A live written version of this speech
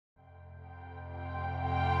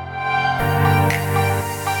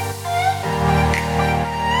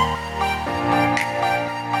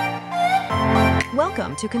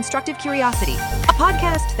Welcome to Constructive Curiosity, a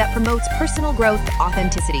podcast that promotes personal growth,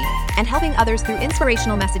 authenticity, and helping others through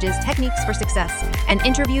inspirational messages, techniques for success, and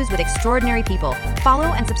interviews with extraordinary people. Follow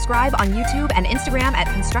and subscribe on YouTube and Instagram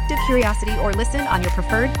at Constructive Curiosity or listen on your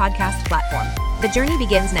preferred podcast platform. The journey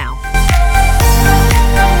begins now.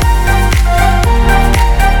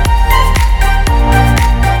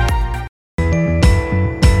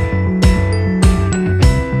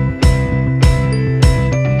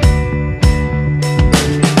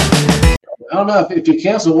 I don't know if you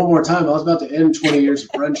cancel one more time, I was about to end 20 years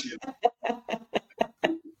of friendship.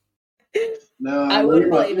 No, I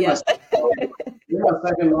wouldn't blame you. You're my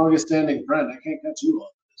second longest standing friend. I can't cut you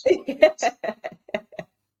off.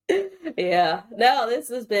 Yeah. No, this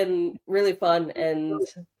has been really fun. And,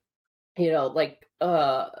 in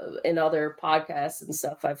other podcasts and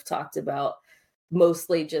stuff, I've talked about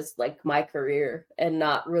mostly just like my career and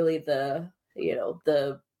not really the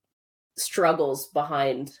struggles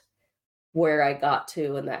behind where I got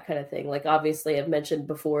to and that kind of thing. Like, obviously I've mentioned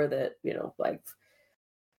before that, like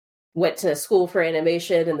went to school for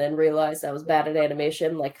animation and then realized I was bad at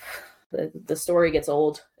animation. Like the story gets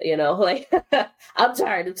old, like I'm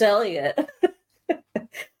tired of telling it,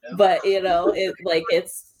 but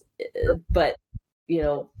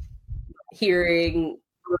hearing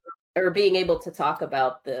or being able to talk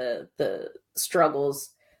about the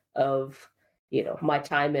struggles of, my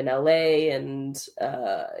time in LA and,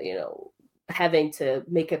 having to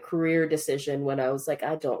make a career decision when I was like,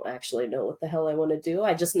 I don't actually know what the hell I want to do.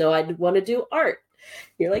 I just know I want to do art.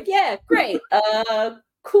 You're like, yeah, great.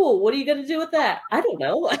 Cool. What are you going to do with that? I don't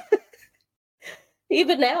know.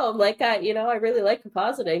 Even now I'm like, I really like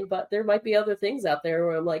compositing, but there might be other things out there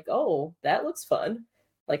where I'm like, oh, that looks fun.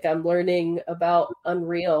 Like I'm learning about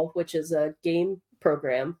Unreal, which is a game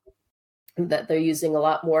program that they're using a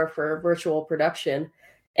lot more for virtual production.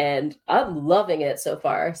 And I'm loving it so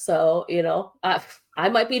far. So, I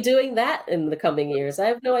might be doing that in the coming years. I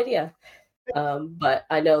have no idea. But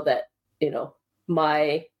I know that,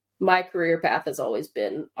 my career path has always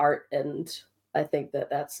been art. And I think that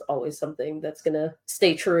that's always something that's going to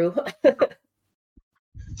stay true.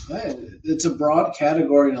 It's a broad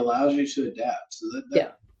category and allows you to adapt. So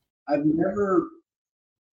yeah. I've never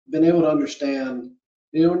been able to understand,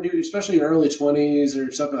 when you, especially in your early 20s or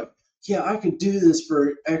something like, yeah, I could do this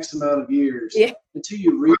for X amount of years, until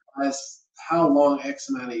you realize how long X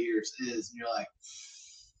amount of years is. And you're like,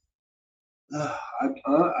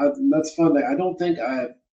 that's fun. I don't think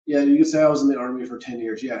you could say I was in the Army for 10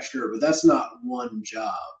 years. Yeah, sure. But that's not one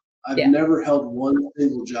job. I've never held one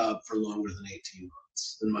single job for longer than 18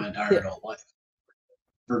 months in my entire adult life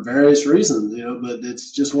for various reasons, but it's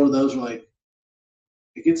just one of those where like,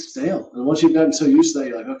 it gets stale. And once you've gotten so used to that,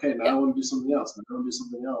 you're like, okay, now I want to do something else. Now I want to do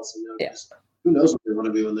something else. And who knows what they want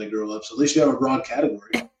to be when they grow up. So at least you have a broad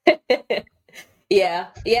category. Yeah.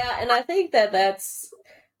 And I think that that's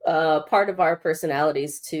part of our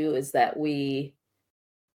personalities too, is that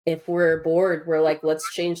if we're bored, we're like,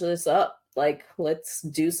 let's change this up. Like, let's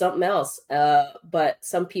do something else. But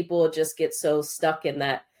some people just get so stuck in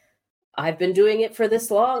that, I've been doing it for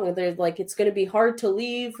this long, and they're like, it's going to be hard to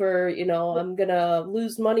leave, or, I'm going to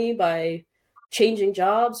lose money by changing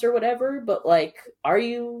jobs or whatever. But like, are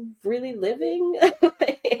you really living?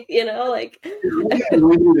 Like,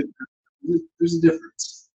 there's a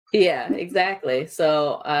difference. Yeah, exactly.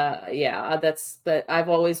 So, but I've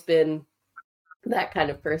always been that kind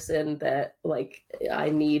of person that like, I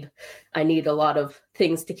need a lot of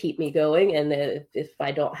things to keep me going. And if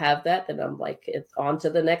I don't have that, then I'm like, it's on to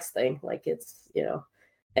the next thing. Like it's, and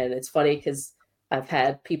it's funny because I've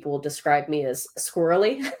had people describe me as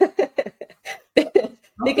squirrely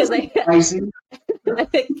because I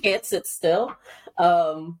can't sit still.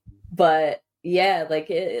 But yeah, like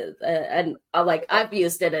and I've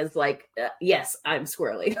used it as like, yes, I'm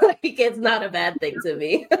squirrely. Like it's not a bad thing to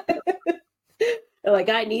me. Like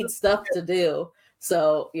I need stuff to do.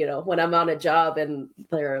 So, when I'm on a job and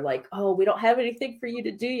they're like, oh, we don't have anything for you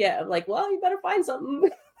to do yet. I'm like, well, you better find something.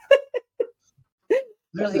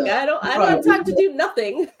 Like, I don't have time to do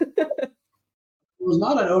nothing. It was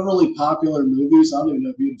not an overly popular movie, so I don't even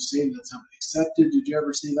know if you've seen it. Accepted. Did you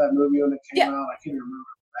ever see that movie when it came out? I can't remember.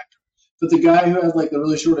 But the guy who has like the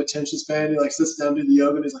really short attention span, he like sits down, do the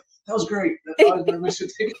yoga, and he's like, that was great. We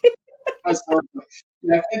should take it. I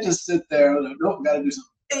can't just sit there. Like, nope, got to do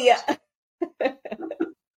something. Yeah.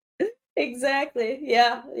 Exactly.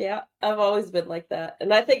 Yeah. I've always been like that,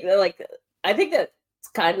 and I think that's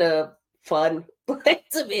kind of fun. Like,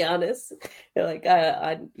 to be honest, like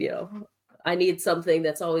I need something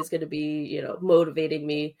that's always going to be motivating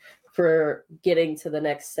me for getting to the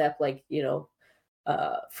next step. Like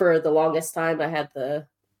for the longest time, I had the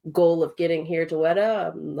goal of getting here to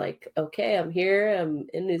Weta. I'm like, okay, I'm here. I'm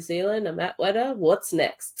in New Zealand. I'm at Weta. What's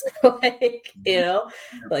next? Like,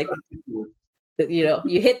 like, you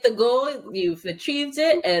hit the goal, you've achieved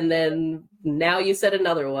it, and then now you set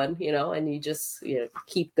another one, and you just,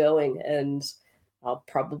 keep going. And I'll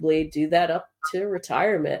probably do that up to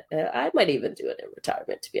retirement. I might even do it in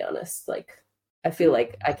retirement, to be honest. Like, I feel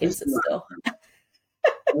like I can sit still.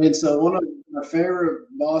 I mean, so one of my favorite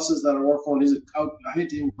bosses that I work for, I hate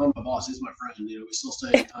to even call him my boss, he's my friend, we still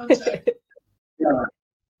stay in contact. Yeah.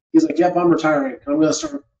 He's like, yep, I'm retiring. I'm going to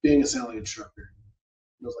start being a sailing instructor.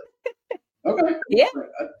 I was like, okay. Yeah.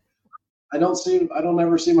 I don't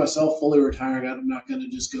ever see myself fully retiring. I'm not going to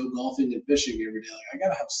just go golfing and fishing every day. Like, I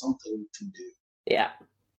got to have something to do. Yeah.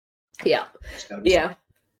 Yeah. Yeah.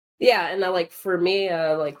 Yeah. And for me,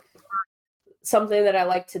 something that I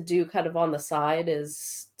like to do kind of on the side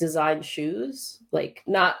is design shoes. Like,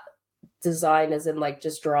 not design as in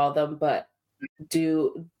just draw them, but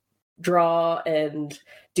draw and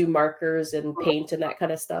do markers and paint and that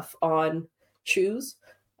kind of stuff on shoes.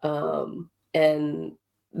 And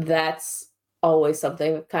that's always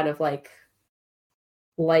something I've kind of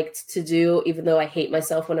liked to do, even though I hate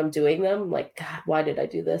myself when I'm doing them. Like, God, why did I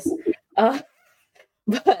do this?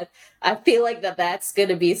 But I feel like that's going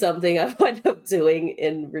to be something I wind up doing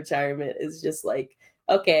in retirement, is just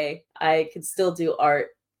okay, I can still do art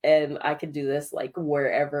and I can do this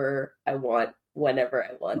wherever I want, whenever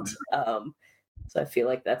I want. So I feel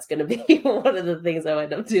like that's going to be one of the things I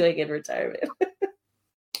wind up doing in retirement.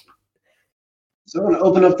 So I want to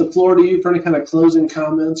open up the floor to you for any kind of closing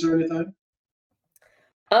comments or anything.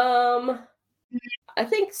 I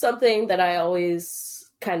think something that I always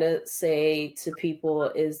kind of say to people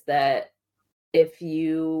is that if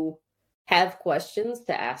you have questions,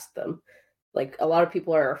 to ask them. Like, a lot of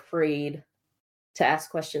people are afraid to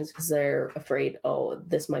ask questions because they're afraid, oh,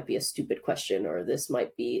 this might be a stupid question, or this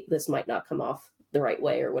might not come off the right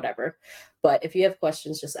way, or whatever. But if you have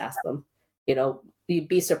questions, just ask them. You'd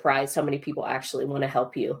be surprised how many people actually want to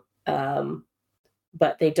help you,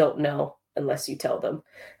 but they don't know unless you tell them.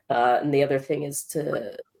 And the other thing is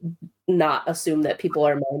to not assume that people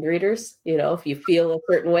are mind readers. If you feel a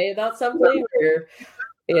certain way about something, or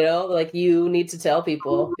you need to tell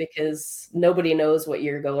people, because nobody knows what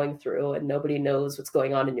you're going through, and nobody knows what's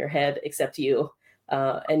going on in your head except you.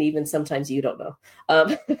 And even sometimes you don't know.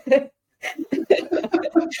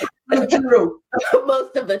 True.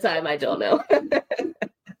 Most of the time I don't know.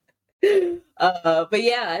 But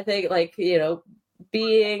yeah, I think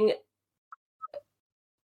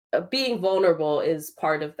being vulnerable is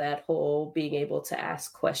part of that whole being able to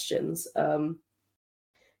ask questions.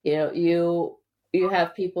 You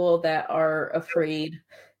have people that are afraid,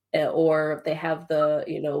 or they have the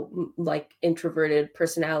introverted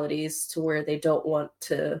personalities to where they don't want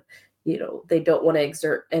to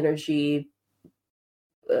exert energy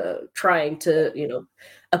trying to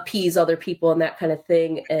appease other people and that kind of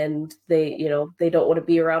thing, and they don't want to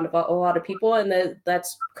be around a lot of people, and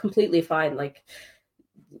that's completely fine.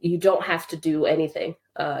 You don't have to do anything.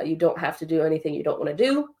 You don't have to do anything you don't want to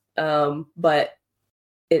do. But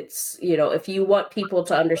it's, if you want people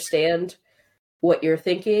to understand what you're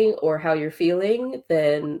thinking or how you're feeling,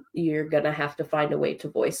 then you're going to have to find a way to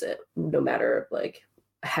voice it, no matter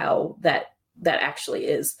how that actually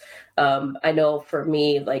is. I know for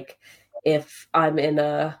me, if I'm in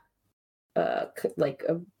a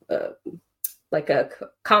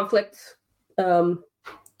conflict,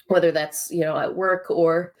 whether that's at work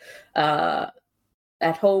or at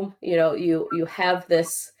home, you have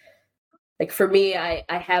this, for me, I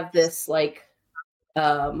have this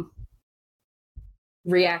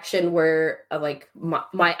reaction where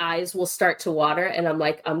my eyes will start to water, and I'm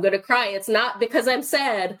like, I'm gonna cry. It's not because I'm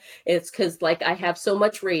sad, it's because I have so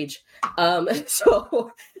much rage.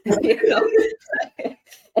 So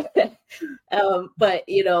but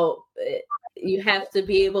you have to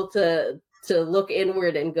be able to look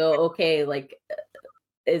inward and go, okay,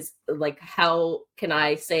 how can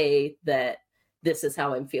I say that this is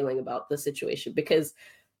how I'm feeling about the situation? Because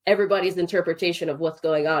everybody's interpretation of what's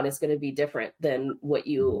going on is going to be different than what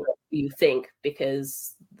you think,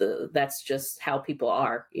 because that's just how people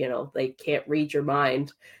are. They can't read your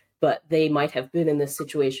mind, but they might have been in this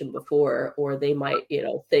situation before, or they might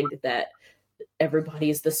think that everybody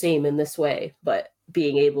is the same in this way. But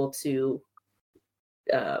being able to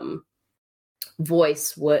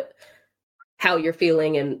voice how you're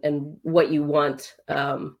feeling and what you want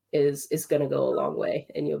is going to go a long way,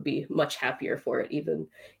 and you'll be much happier for it, even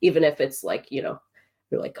if it's you're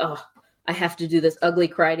like, oh, I have to do this ugly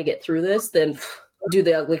cry to get through this, then do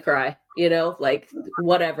the ugly cry, like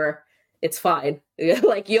whatever, it's fine.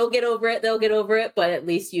 Like you'll get over it, they'll get over it, but at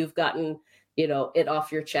least you've gotten, it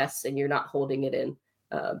off your chest and you're not holding it in,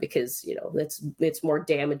 because, it's more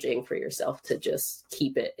damaging for yourself to just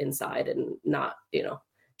keep it inside and not,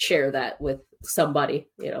 share that with somebody,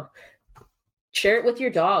 share it with your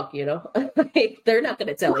dog, like, they're not going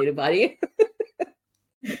to tell anybody.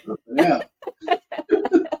 Yeah.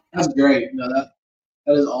 That's great. No, that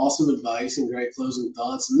is awesome advice and great closing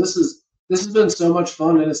thoughts. And this has been so much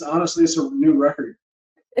fun, and it's a new record.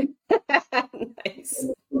 Nice.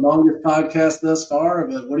 The longest podcast thus far,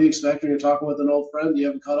 but what do you expect when you're talking with an old friend you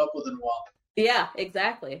haven't caught up with in a while? Yeah,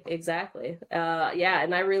 exactly. Yeah,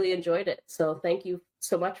 and I really enjoyed it. So thank you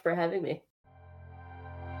so much for having me.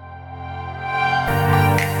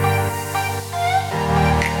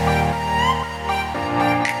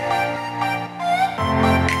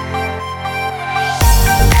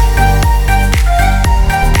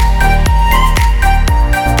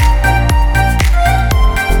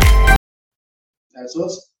 All right, so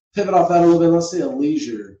let's pivot off that a little bit. Let's say a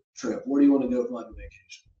leisure trip. Where do you want to go for like a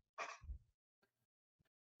vacation?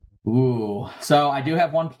 Ooh, so I do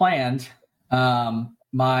have one planned.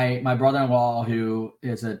 My brother-in-law, who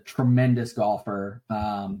is a tremendous golfer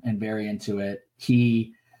and very into it,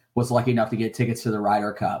 he was lucky enough to get tickets to the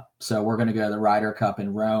Ryder Cup. So we're going to go to the Ryder Cup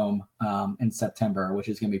in Rome in September, which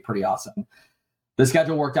is going to be pretty awesome. The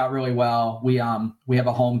schedule worked out really well. We have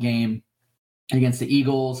a home game against the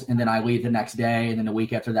Eagles, and then I leave the next day, and then the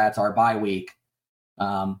week after that's our bye week,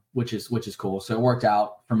 which is cool. So it worked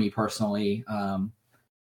out for me personally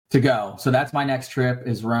to go. So that's my next trip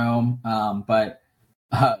is Rome. But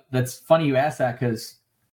that's funny you asked that, because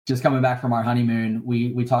just coming back from our honeymoon,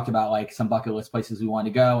 we talked about like some bucket list places we wanted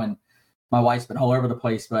to go, and my wife's been all over the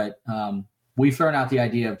place, but we've thrown out the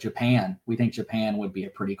idea of Japan. We think Japan would be a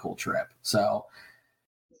pretty cool trip. So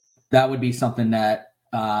that would be something that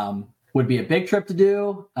would be a big trip to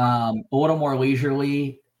do, a little more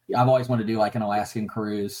leisurely. I've always wanted to do like an Alaskan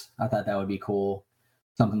cruise. I thought that would be cool,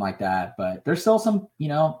 something like that. But there's still some,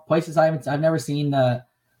 places I've never seen a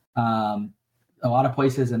lot of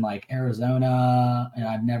places in like Arizona, and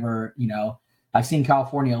I've never, I've seen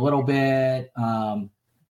California a little bit.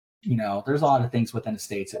 There's a lot of things within the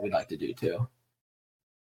States that we'd like to do too.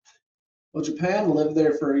 Well, Japan, lived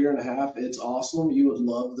there for a year and a half. It's awesome. You would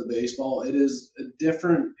love the baseball. It is a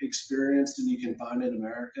different experience than you can find in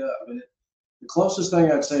America. I mean, the closest thing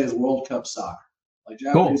I'd say is World Cup soccer, like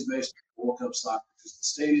Japanese baseball, World Cup soccer, because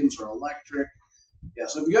the stadiums are electric. Yeah,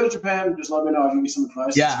 so if you go to Japan, just let me know. I'll give you some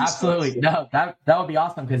advice. Yeah, absolutely. No, that would be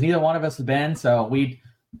awesome, because neither one of us have been, so we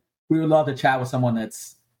would love to chat with someone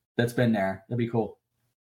that's been there. That'd be cool.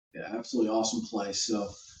 Yeah, absolutely awesome place. So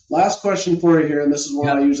last question for you here, and this is one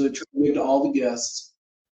I usually try to give to all the guests.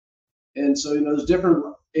 And so, there's different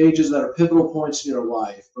ages that are pivotal points in your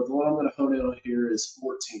life, but the one I'm going to hone in on here is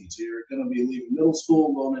 14. So you're going to be leaving middle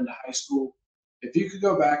school, going into high school. If you could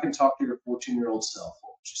go back and talk to your 14-year-old self,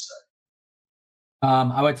 what would you say?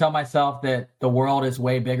 I would tell myself that the world is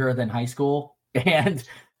way bigger than high school, and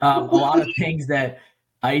a lot of things that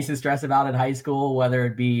I used to stress about in high school, whether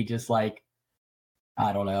it be just like,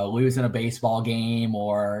 I don't know, losing a baseball game,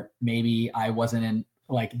 or maybe I wasn't in,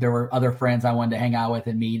 like, there were other friends I wanted to hang out with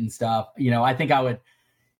and meet and stuff. I think I would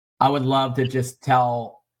love to just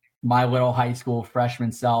tell my little high school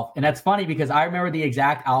freshman self. And that's funny, because I remember the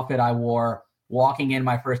exact outfit I wore walking in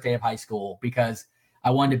my first day of high school, because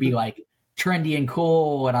I wanted to be like trendy and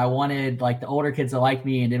cool, and I wanted like the older kids to like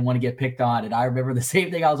me and didn't want to get picked on. And I remember the same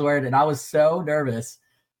thing I was wearing, and I was so nervous,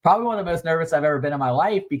 probably one of the most nervous I've ever been in my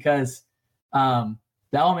life, because the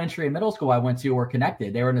elementary and middle school I went to were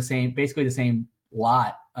connected. They were in basically the same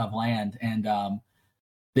lot of land. And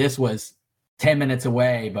this was 10 minutes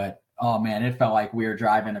away, but oh man, it felt like we were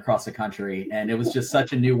driving across the country, and it was just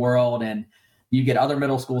such a new world. And you get other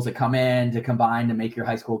middle schools that come in to combine to make your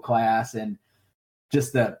high school class, and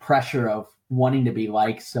just the pressure of wanting to be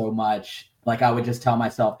liked so much. Like, I would just tell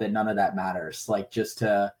myself that none of that matters. Like, just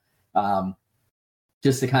to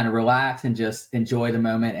kind of relax and just enjoy the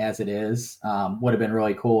moment as it is, would have been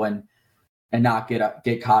really cool, and not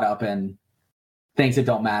get caught up in things that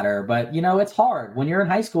don't matter. But it's hard when you're in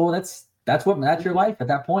high school. That's your life at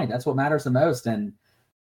that point. That's what matters the most, and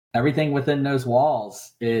everything within those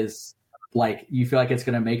walls is like, you feel like it's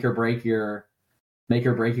going to make or break your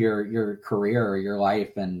career or your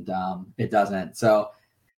life, and it doesn't. So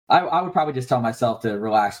I would probably just tell myself to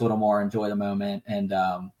relax a little more, enjoy the moment, and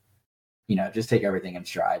just take everything in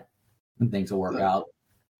stride, and things will work out.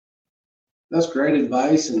 That's great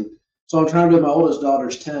advice. And so I'm trying to do, my oldest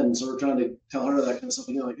daughter's 10, so we're trying to tell her that kind of stuff.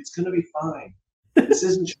 Like, it's going to be fine. This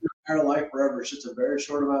isn't your entire life forever. It's just a very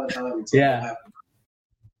short amount of time. Until Yeah. that happens.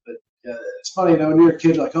 But yeah, it's funny, when you're a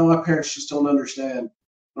kid, you're like, oh, my parents just don't understand.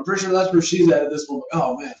 I'm pretty sure that's where she's at this point. Like,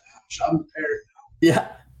 oh, man, I'm a parent. Yeah,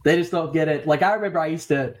 they just don't get it. Like, I remember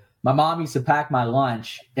my mom used to pack my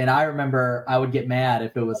lunch, and I remember I would get mad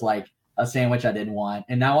if it was like a sandwich I didn't want.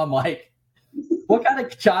 And now I'm like, what kind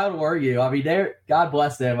of child were you? I mean, God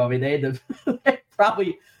bless them. I mean, they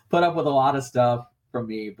probably put up with a lot of stuff from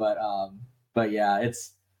me, but yeah,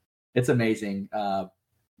 it's amazing.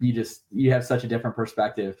 You have such a different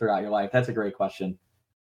perspective throughout your life. That's a great question.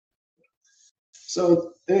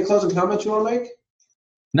 So, any closing comments you want to make?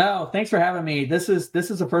 No, thanks for having me. This is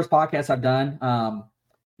the first podcast I've done.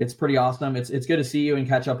 It's pretty awesome. It's good to see you and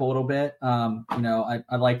catch up a little bit.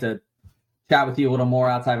 I'd like to chat with you a little more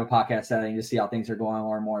outside of a podcast setting to see how things are going,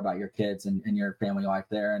 learn more about your kids and your family life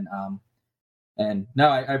there. And no,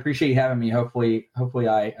 I appreciate you having me. Hopefully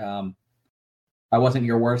I wasn't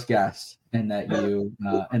your worst guest and that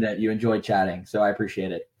you enjoyed chatting. So I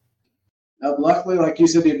appreciate it. Luckily, like you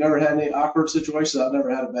said, you've never had any awkward situations. I've never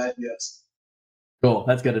had a bad guest. Cool.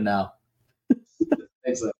 That's good to know.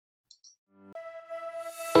 Thanks.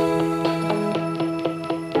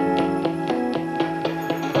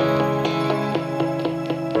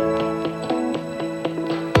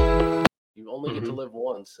 You only get to live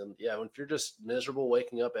once. And yeah, if you're just miserable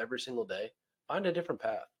waking up every single day, find a different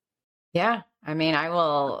path. Yeah. I mean, I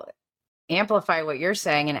will amplify what you're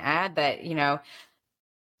saying and add that,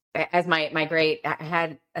 as I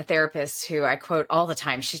had a therapist who I quote all the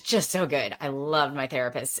time. She's just so good. I loved my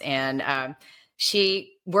therapist. And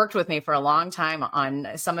she worked with me for a long time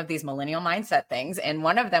on some of these millennial mindset things. And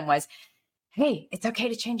one of them was, hey, it's okay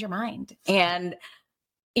to change your mind. And,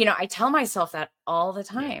 I tell myself that all the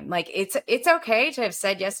time. Like, it's okay to have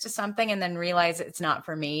said yes to something and then realize it's not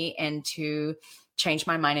for me and to change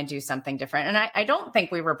my mind and do something different. And I don't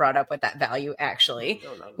think we were brought up with that value. Actually,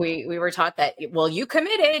 we were taught that, well, you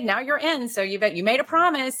committed, now you're in. So you made a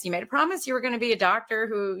promise. You made a promise you were going to be a doctor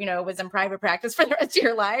who, was in private practice for the rest of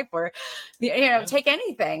your life, or, take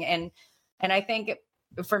anything. And I think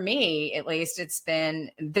for me, at least, it's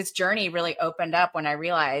been, this journey really opened up when I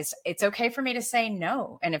realized it's okay for me to say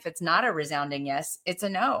no. And if it's not a resounding yes, it's a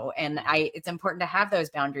no. And it's important to have those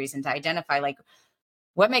boundaries and to identify, like,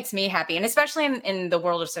 what makes me happy. And especially in the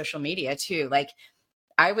world of social media too, like,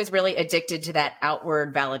 I was really addicted to that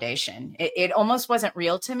outward validation. It almost wasn't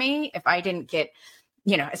real to me if I didn't get,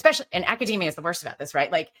 especially in academia is the worst about this,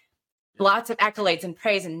 right? Like, lots of accolades and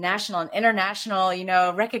praise and national and international,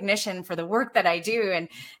 recognition for the work that I do. And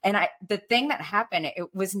the thing that happened,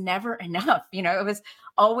 it was never enough. It was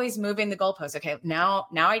always moving the goalposts. Okay, now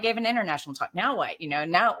I gave an international talk. Now what?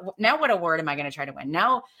 Now what award am I going to try to win?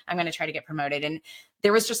 Now I'm going to try to get promoted. And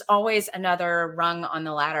there was just always another rung on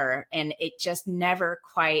the ladder. And it just never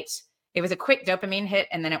quite, it was a quick dopamine hit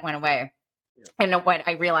and then it went away. Yeah. And what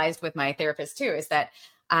I realized with my therapist too, is that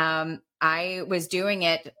I was doing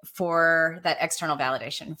it for that external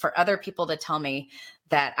validation, for other people to tell me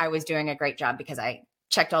that I was doing a great job because I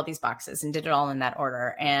checked all these boxes and did it all in that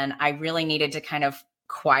order. And I really needed to kind of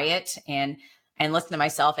quiet and listen to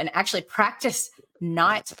myself and actually practice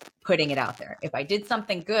not putting it out there. If I did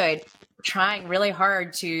something good, trying really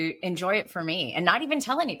hard to enjoy it for me and not even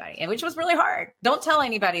tell anybody, which was really hard. Don't tell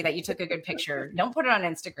anybody that you took a good picture. Don't put it on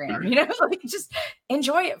Instagram, just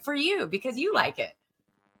enjoy it for you because you like it.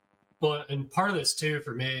 Well, and part of this too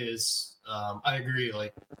for me is I agree.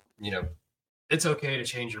 Like, it's okay to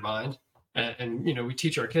change your mind, and we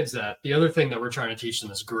teach our kids that. The other thing that we're trying to teach them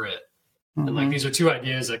is grit, and like these are two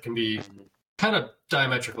ideas that can be kind of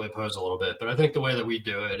diametrically opposed a little bit. But I think the way that we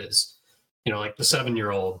do it is, like the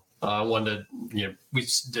 7-year-old wanted, we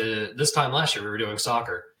did this time last year we were doing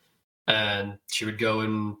soccer, and she would go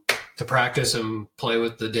in to practice and play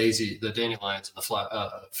with the dandelions in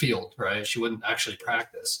the field, right? She wouldn't actually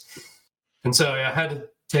practice. And so I had to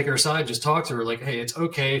take her aside, just talk to her like, hey, it's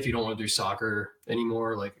okay if you don't want to do soccer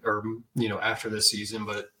anymore, after this season,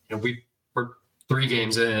 but we're 3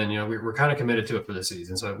 games in, we're kind of committed to it for this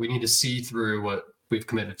season. So we need to see through what we've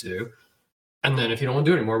committed to. And then if you don't want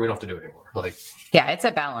to do it anymore, we don't have to do it anymore. Yeah, it's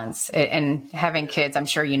a balance. And having kids, I'm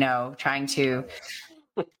sure, trying to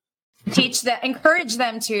encourage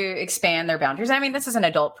them to expand their boundaries. I mean, this is an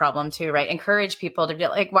adult problem too, right? Encourage people to be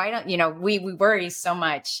like, why don't, we worry so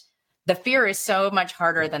much. The fear is so much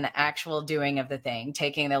harder than the actual doing of the thing,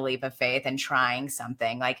 taking the leap of faith and trying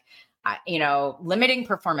something like, limiting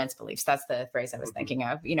performance beliefs. That's the phrase I was thinking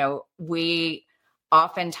of. We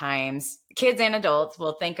oftentimes, kids and adults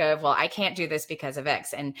will think of, well, I can't do this because of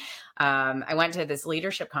X. And I went to this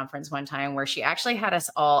leadership conference one time where she actually had us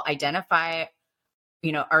all identify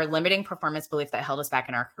our limiting performance belief that held us back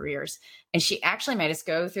in our careers. And she actually made us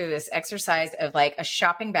go through this exercise of like a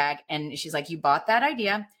shopping bag. And she's like, you bought that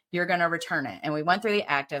idea, you're going to return it. And we went through the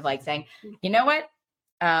act of like saying, you know what?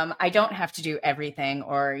 I don't have to do everything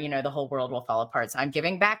or, the whole world will fall apart. So I'm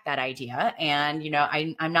giving back that idea and,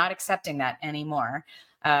 I'm not accepting that anymore.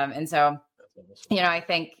 And so, I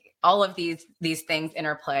think all of these things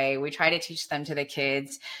interplay. We try to teach them to the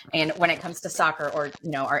kids. And when it comes to soccer or,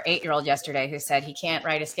 our 8-year-old yesterday who said he can't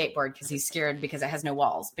ride a skateboard because he's scared because it has no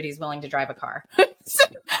walls, but he's willing to drive a car. So,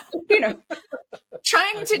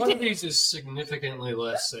 trying to one of these is significantly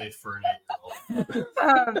less safe for an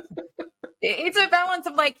 8-year-old. It's a balance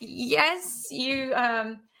of like, yes,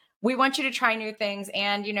 we want you to try new things.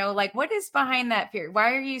 And, like, what is behind that fear?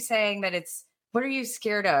 Why are you saying that what are you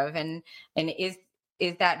scared of? And is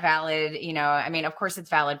that valid? Of course it's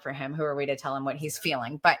valid for him. Who are we to tell him what he's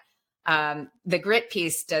feeling? But the grit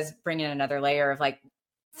piece does bring in another layer of like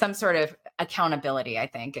some sort of accountability, I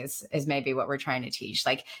think is maybe what we're trying to teach.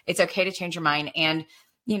 Like, it's okay to change your mind. And,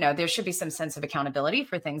 there should be some sense of accountability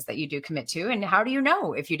for things that you do commit to. And how do you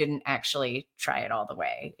know if you didn't actually try it all the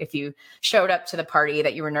way? If you showed up to the party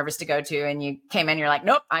that you were nervous to go to and you came in, you're like,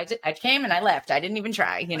 nope, I came and I left. I didn't even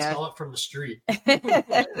try, I saw it from the street.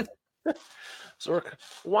 So we're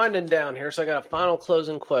winding down here. So I got a final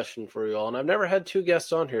closing question for you all. And I've never had two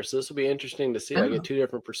guests on here, so this will be interesting to see. I get two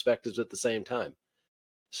different perspectives at the same time.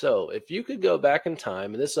 So if you could go back in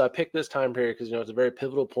time, and I picked this time period because, it's a very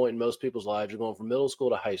pivotal point in most people's lives. You're going from middle school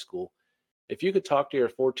to high school. If you could talk to your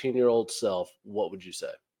 14-year-old self, what would you say?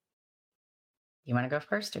 You want to go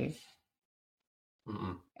first? Or you?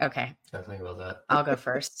 Mm-mm. Okay. Gotta think about that. I'll go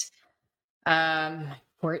first.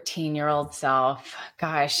 14-year-old self.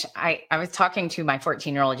 Gosh, I was talking to my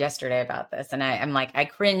 14-year-old yesterday about this, and I'm like, I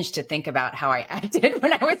cringe to think about how I acted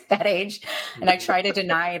when I was that age. And I try to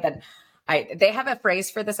deny that. They have a phrase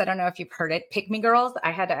for this. I don't know if you've heard it. Pick me girls.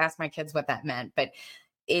 I had to ask my kids what that meant, but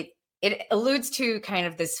it alludes to kind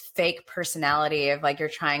of this fake personality of like, you're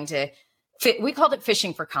trying to fit. We called it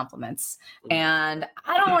fishing for compliments. And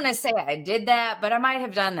I don't want to say I did that, but I might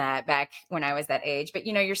have done that back when I was that age. But,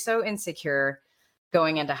 you're so insecure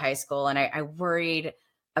going into high school. And I worried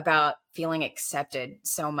about feeling accepted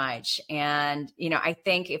so much. And, I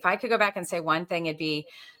think if I could go back and say one thing, it'd be,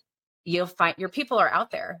 you'll find your people are out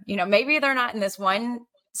there. Maybe they're not in this one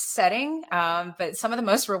setting, but some of the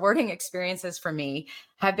most rewarding experiences for me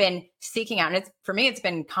have been seeking out. And for me, it's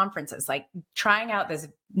been conferences, like trying out this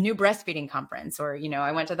new breastfeeding conference, or,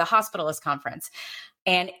 I went to the hospitalist conference.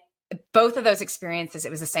 And both of those experiences, it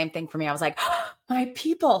was the same thing for me. I was like, oh, my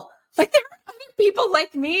people, like there are other people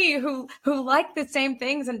like me who like the same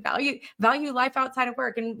things and value life outside of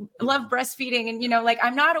work and love breastfeeding. And, like,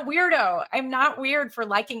 I'm not a weirdo. I'm not weird for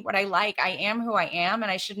liking what I like. I am who I am,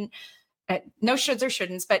 and I shouldn't, no shoulds or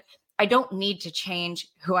shouldn'ts, but I don't need to change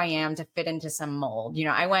who I am to fit into some mold.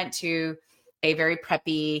 I went to a very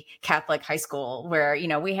preppy Catholic high school where,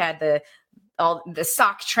 we had all the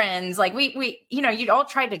sock trends, like we you'd all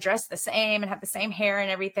try to dress the same and have the same hair and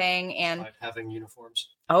everything. And having uniforms.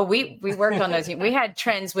 Oh, we worked on those. We had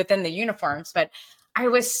trends within the uniforms, but I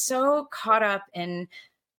was so caught up in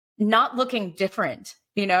not looking different,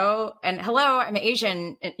 and hello, I'm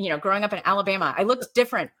Asian, growing up in Alabama, I looked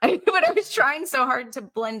different, but I was trying so hard to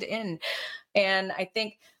blend in. And I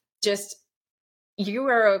think just you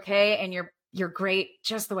are okay. And you're great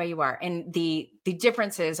just the way you are. And the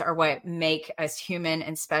differences are what make us human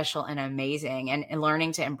and special and amazing. And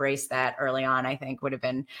learning to embrace that early on, I think would have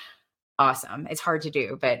been awesome. It's hard to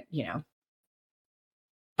do, but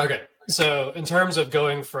Okay. So in terms of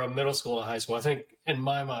going from middle school to high school, I think in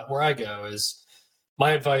my mind, where I go is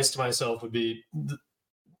my advice to myself would be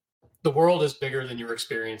the world is bigger than your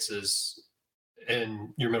experiences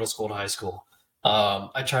in your middle school to high school.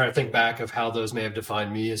 I try to think back of how those may have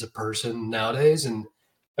defined me as a person nowadays. And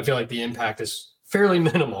I feel like the impact is fairly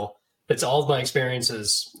minimal. It's all of my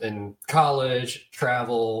experiences in college,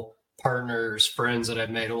 travel, partners, friends that I've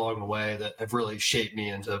made along the way that have really shaped me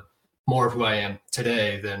into more of who I am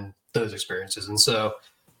today than those experiences. And so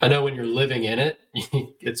I know when you're living in it,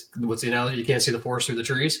 it's what's the analogy? You can't see the forest through the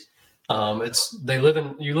trees. You live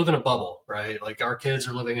in a bubble, right? Like our kids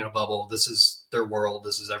are living in a bubble. This is their world.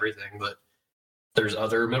 This is everything. But there's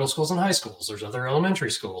other middle schools and high schools. There's other elementary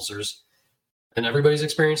schools. And everybody's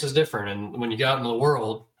experience is different. And when you get out into the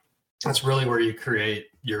world, that's really where you create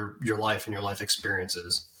your life and your life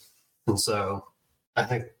experiences. And so I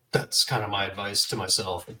think that's kind of my advice to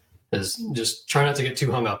myself is just try not to get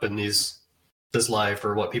too hung up in this life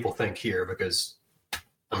or what people think here, because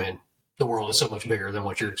the world is so much bigger than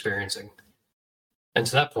what you're experiencing. And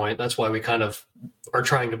to that point, that's why we kind of are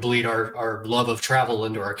trying to bleed our love of travel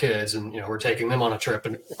into our kids. And, we're taking them on a trip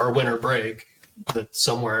and our winter break that's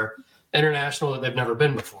somewhere international that they've never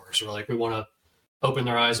been before. So we're like, we want to open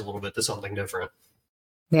their eyes a little bit to something different.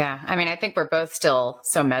 Yeah. I mean, I think we're both still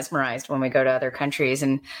so mesmerized when we go to other countries.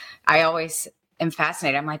 And I always am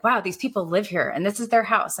fascinated. I'm like, wow, these people live here and this is their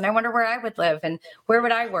house. And I wonder where I would live and where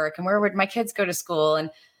would I work and where would my kids go to school? And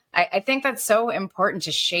I think that's so important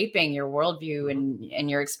to shaping your worldview and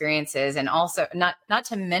your experiences, and also not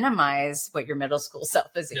to minimize what your middle school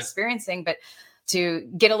self is experiencing, but to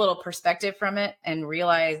get a little perspective from it and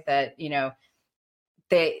realize that,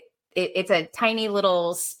 it's a tiny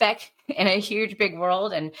little speck in a huge, big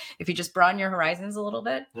world. And if you just broaden your horizons a little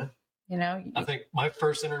bit, I think my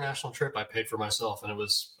first international trip I paid for myself, and I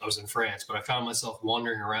was in France, but I found myself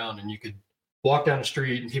wandering around, and you could walk down the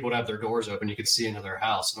street and people would have their doors open. You could see into their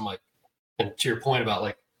house. And I'm like, and to your point about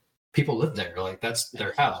like, people live there, like that's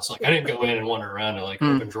their house. Like I didn't go in and wander around and like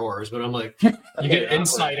open drawers, but I'm like, you get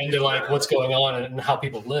insight into like what's going on and how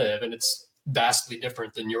people live. And it's vastly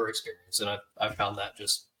different than your experience. And I found that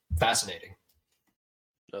just fascinating.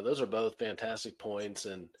 No, those are both fantastic points.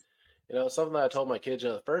 And, something that I told my kids,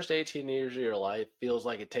 the first 18 years of your life feels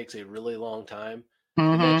like it takes a really long time.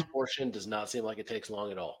 The next portion does not seem like it takes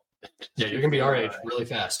long at all. Yeah, you're going to be our age really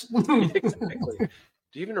fast. Exactly. Do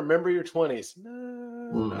you even remember your 20s?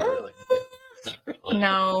 No, not really.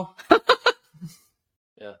 No.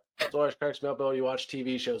 Yeah. It always cracks me up when you watch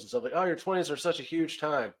TV shows and stuff like, oh, your 20s are such a huge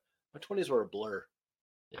time. My 20s were a blur.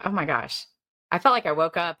 Yeah. Oh my gosh. I felt like I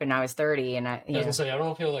woke up and I was 30 and I was gonna say, I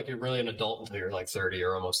don't feel like you're really an adult until you're like 30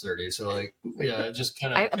 or almost 30. So like, yeah, it just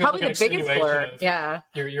kind of probably like the biggest blur. Yeah.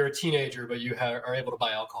 You're a teenager, but you are able to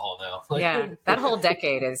buy alcohol now. Like, yeah. That whole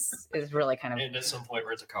decade is really kind of. And at some point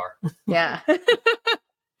rent a car. Yeah.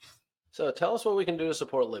 So tell us what we can do to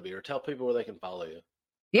support Libby, or tell people where they can follow you.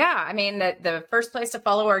 Yeah, I mean, the first place to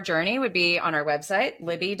follow our journey would be on our website,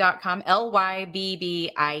 libby.com,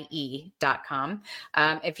 LYBBIE.com.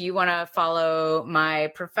 If you want to follow my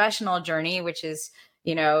professional journey, which is,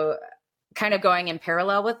 kind of going in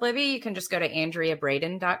parallel with Libby, you can just go to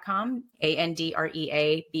AndreaBraden.com,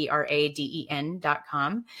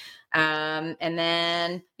 AndreaBraden.com. And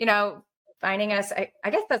then, finding us, I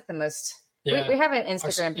guess that's the most, we have an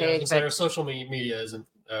Instagram page. But our social media isn't.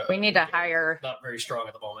 We need to hire not very strong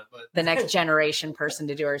at the moment, but the next generation person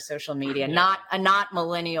to do our social media, not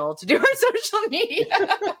millennial to do our social media.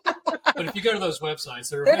 But if you go to those websites,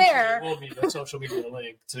 they're there will be the social media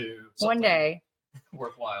link to one day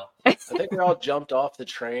worthwhile. I think we all jumped off the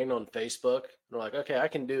train on Facebook. We're like, okay, I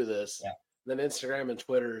can do this. Yeah. Then Instagram and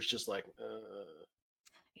Twitter is just like,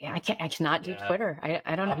 yeah, I cannot do Twitter.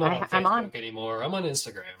 I don't know. I'm on Facebook anymore. I'm on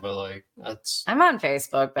Instagram, but like I'm on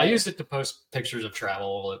Facebook. But I use it to post pictures of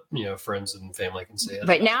travel that friends and family can see it.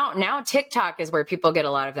 But now TikTok is where people get a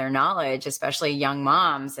lot of their knowledge, especially young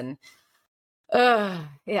moms. And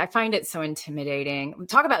I find it so intimidating.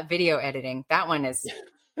 Talk about video editing. That one is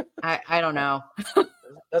I don't know.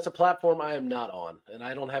 That's a platform I am not on, and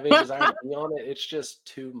I don't have any desire to be on it. It's just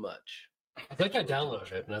too much. I think I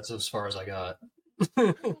downloaded it, and that's as far as I got.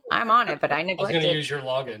 I'm on it, but I neglect it. I was going to use your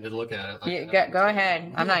login to look at it. Go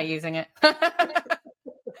ahead. I'm not using it.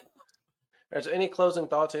 Is there any closing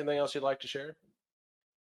thoughts? Anything else you'd like to share?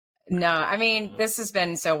 No, I mean, this has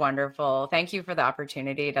been so wonderful. Thank you for the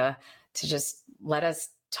opportunity to just let us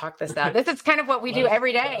talk this out. This is kind of what we do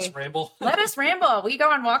every day. Let us ramble. Let us ramble. We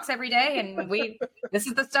go on walks every day, and this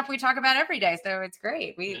is the stuff we talk about every day. So it's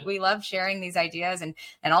great. We love sharing these ideas and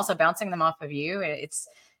also bouncing them off of you.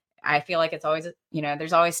 I feel like it's always,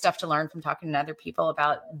 there's always stuff to learn from talking to other people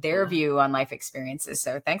about their view on life experiences.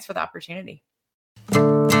 So thanks for the opportunity. I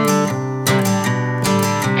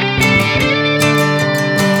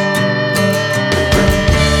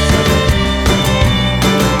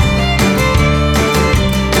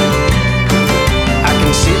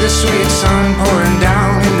can see the sweet sun pouring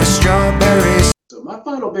down in the strawberries. So my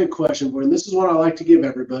final big question, and this is what I like to give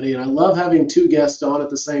everybody, and I love having two guests on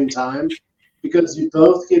at the same time, because you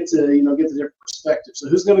both get to, get the different perspective. So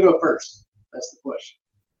who's going to go first? That's the question.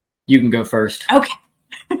 You can go first. Okay.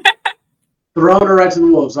 Throwing her right to the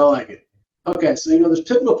wolves. I like it. Okay, so, there's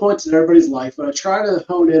pivotal points in everybody's life, but I try to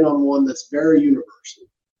hone in on one that's very universal.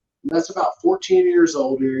 And that's about 14 years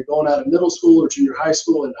old. You're going out of middle school or junior high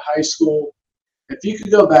school into high school. If you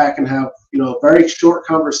could go back and have, a very short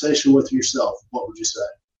conversation with yourself, what would you say?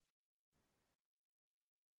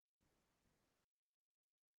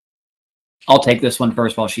 I'll take this one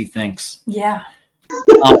first while she thinks. Yeah.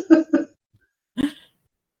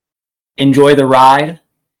 Enjoy the ride.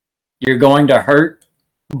 You're going to hurt,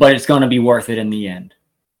 but it's going to be worth it in the end.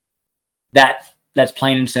 That that's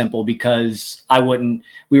plain and simple, because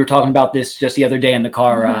we were talking about this just the other day in the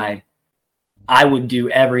car ride. I would do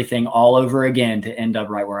everything all over again to end up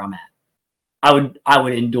right where I'm at. I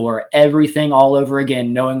would endure everything all over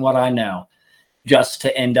again, knowing what I know, just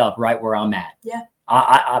to end up right where I'm at. Yeah.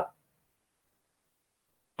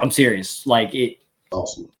 I'm serious. Like it.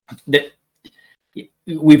 Awesome.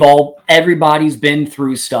 Everybody's been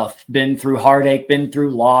through stuff, been through heartache, been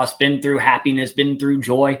through loss, been through happiness, been through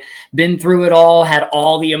joy, been through it all, had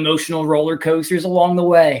all the emotional roller coasters along the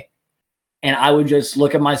way. And I would just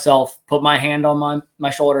look at myself, put my hand on my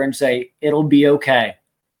shoulder and say, it'll be okay.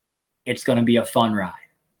 It's going to be a fun ride.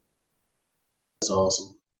 That's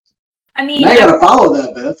awesome. I mean, I got to follow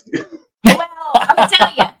that, Beth. Well, I'll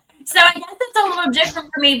tell you. So I guess it's a little different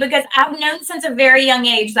for me because I've known since a very young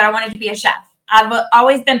age that I wanted to be a chef. I've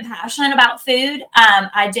always been passionate about food.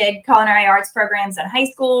 I did culinary arts programs in high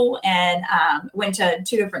school and went to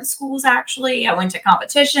 2 different schools, actually. I went to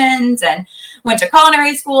competitions and went to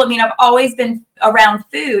culinary school. I mean, I've always been around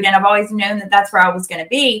food, and I've always known that that's where I was going to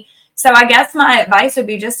be. So I guess my advice would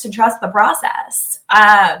be just to trust the process.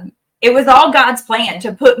 It was all God's plan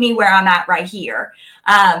to put me where I'm at right here.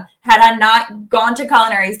 Had I not gone to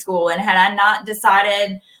culinary school and had I not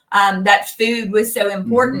decided that food was so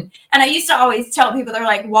important. Mm-hmm. And I used to always tell people, they're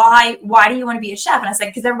like, why do you want to be a chef? And I said,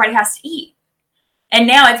 because everybody has to eat. And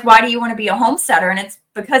now it's, why do you want to be a homesteader? And it's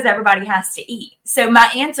because everybody has to eat. So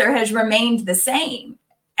my answer has remained the same.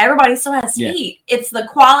 Everybody still has to eat. It's the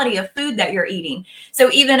quality of food that you're eating.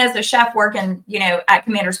 So even as a chef working, at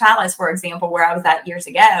Commander's Palace, for example, where I was at years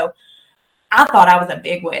ago, I thought I was a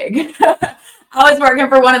bigwig. I was working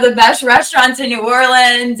for one of the best restaurants in New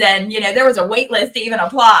Orleans, and there was a wait list to even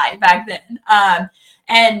apply back then.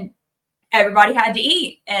 And everybody had to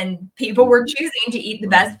eat, and people were choosing to eat the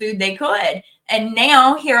best food they could. And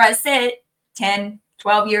now here I sit 10,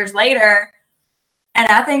 12 years later, and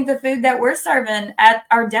I think the food that we're serving at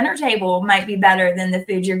our dinner table might be better than the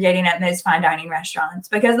food you're getting at most fine dining restaurants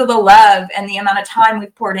because of the love and the amount of time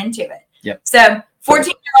we've poured into it. Yep. So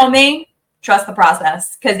 14-year-old me, trust the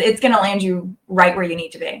process because it's going to land you right where you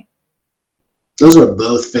need to be. Those are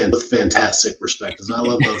both fantastic perspectives. I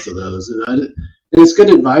love both of those. And it's good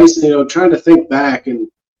advice, trying to think back, and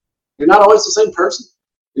you're not always the same person.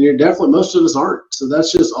 And you're definitely, most of us aren't. So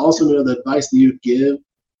that's just awesome, the advice that you give.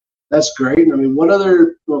 That's great. And I mean, what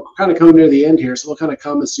other, kind of coming near the end here, so what kind of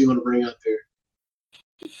comments do you want to bring up here?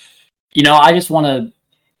 I just want to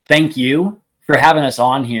thank you for having us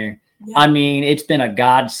on here. Yeah. I mean, it's been a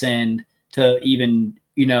godsend to even,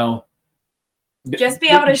 just be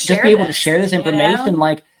able to share this information.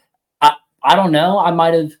 Like, I don't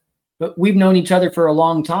know, we've known each other for a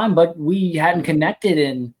long time, but we hadn't connected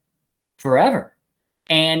in forever.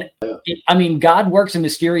 And God works in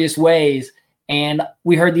mysterious ways. And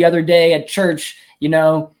we heard the other day at church,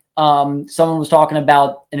 someone was talking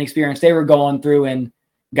about an experience they were going through, and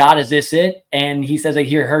God, is this it? And he says,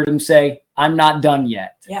 heard him say, I'm not done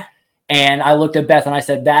yet. Yeah. And I looked at Beth and I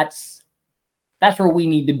said, that's where we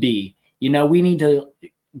need to be. We need to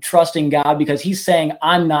trust in God because he's saying,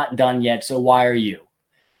 I'm not done yet. So why are you?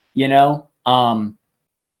 And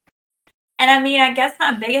I guess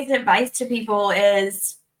my biggest advice to people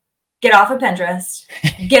is get off of Pinterest,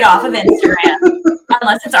 get off of Instagram,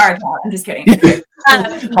 unless it's our account. I'm just kidding. But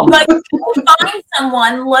find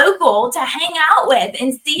someone local to hang out with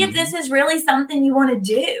and see if this is really something you want to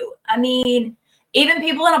do. I mean, even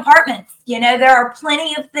people in apartments, there are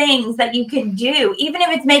plenty of things that you can do, even if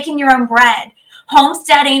it's making your own bread.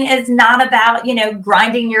 Homesteading is not about,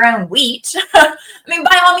 grinding your own wheat. I mean,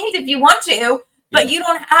 by all means, if you want to, but you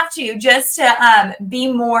don't have to, just to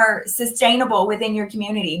be more sustainable within your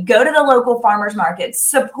community. Go to the local farmers markets,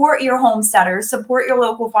 support your homesteaders, support your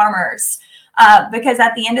local farmers. Because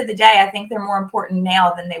at the end of the day, I think they're more important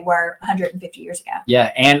now than they were 150 years ago.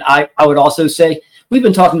 Yeah. And I would also say, we've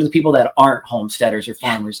been talking to the people that aren't homesteaders or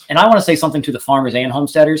farmers. And I want to say something to the farmers and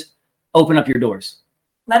homesteaders. Open up your doors.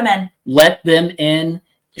 Let them in. Let them in.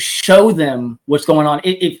 Show them what's going on.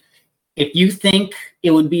 If you think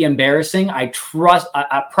it would be embarrassing, I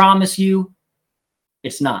promise you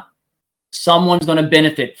it's not. Someone's going to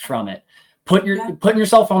benefit from it. Putting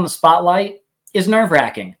yourself on the spotlight is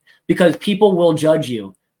nerve-wracking because people will judge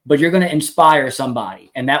you, but you're going to inspire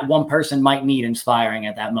somebody. And that one person might need inspiring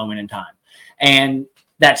at that moment in time. And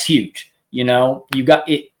that's huge. You got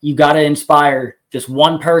to inspire just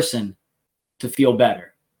one person to feel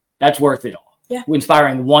better. That's worth it all. Yeah.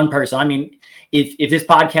 Inspiring one person. I mean, if this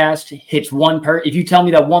podcast hits if you tell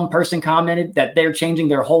me that one person commented that they're changing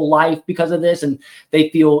their whole life because of this and they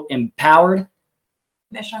feel empowered,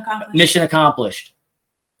 mission accomplished.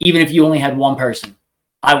 Even if you only had one person,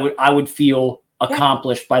 I would feel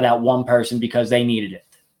accomplished by that one person because they needed it.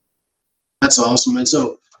 That's awesome. And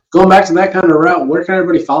so going back to that kind of route, where can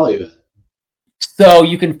everybody follow you at? So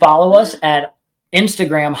you can follow us at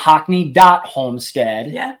Instagram,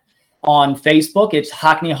 hockney.homestead. Yeah. On Facebook, it's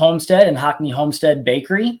Hockney Homestead and Hockney Homestead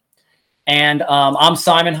Bakery. And I'm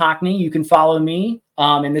Simon Hockney. You can follow me.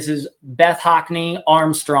 And this is Beth Hockney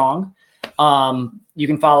Armstrong. You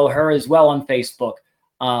can follow her as well on Facebook.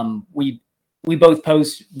 We both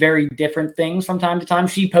post very different things from time to time.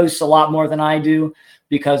 She posts a lot more than I do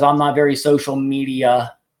because I'm not very social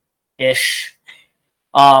media-ish.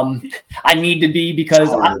 I need to be because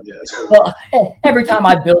every time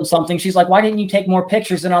I build something, she's like, why didn't you take more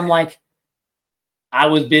pictures? And I'm like, I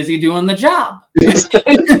was busy doing the job.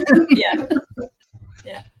 Yeah.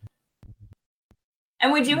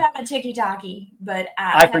 And we do have a TikTok, but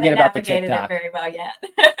I forget about the navigated TikTok. it very well yet.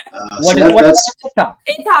 What's TikTok?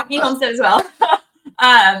 It's Hockney Homestead as well.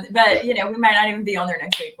 But we might not even be on there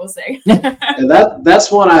next week. We'll see. And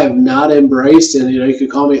that's one I've not embraced. And you could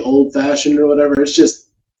call me old fashioned or whatever. It's just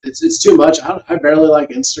it's too much. I barely like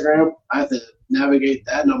Instagram. I have to navigate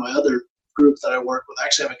that. And on my other group that I work with, I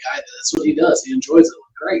actually have a guy that's what he does. He enjoys it.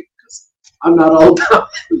 Great, because I'm not all about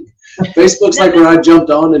it. Facebook's like where I jumped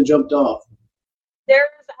on and jumped off. There's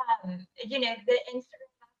the Instagram.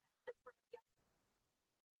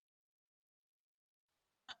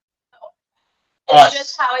 It's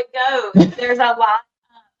just how it goes. There's a lot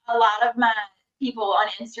of my people on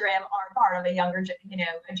Instagram are part of a younger,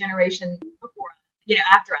 a generation before,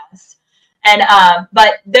 after us. And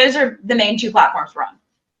but those are the main two platforms we're on.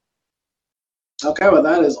 Okay, well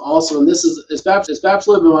that is awesome. And it's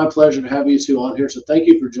absolutely been my pleasure to have you two on here. So thank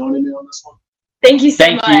you for joining me on this one. Thank you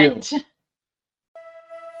so much.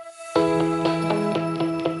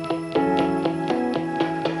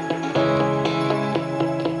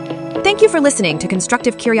 Thank you for listening to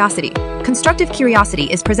Constructive Curiosity. Constructive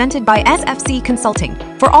Curiosity is presented by SFC Consulting.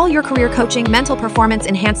 For all your career coaching, mental performance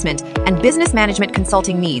enhancement, and business management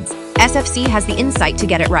consulting needs, SFC has the insight to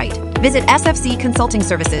get it right. Visit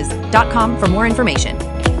sfcconsultingservices.com for more information.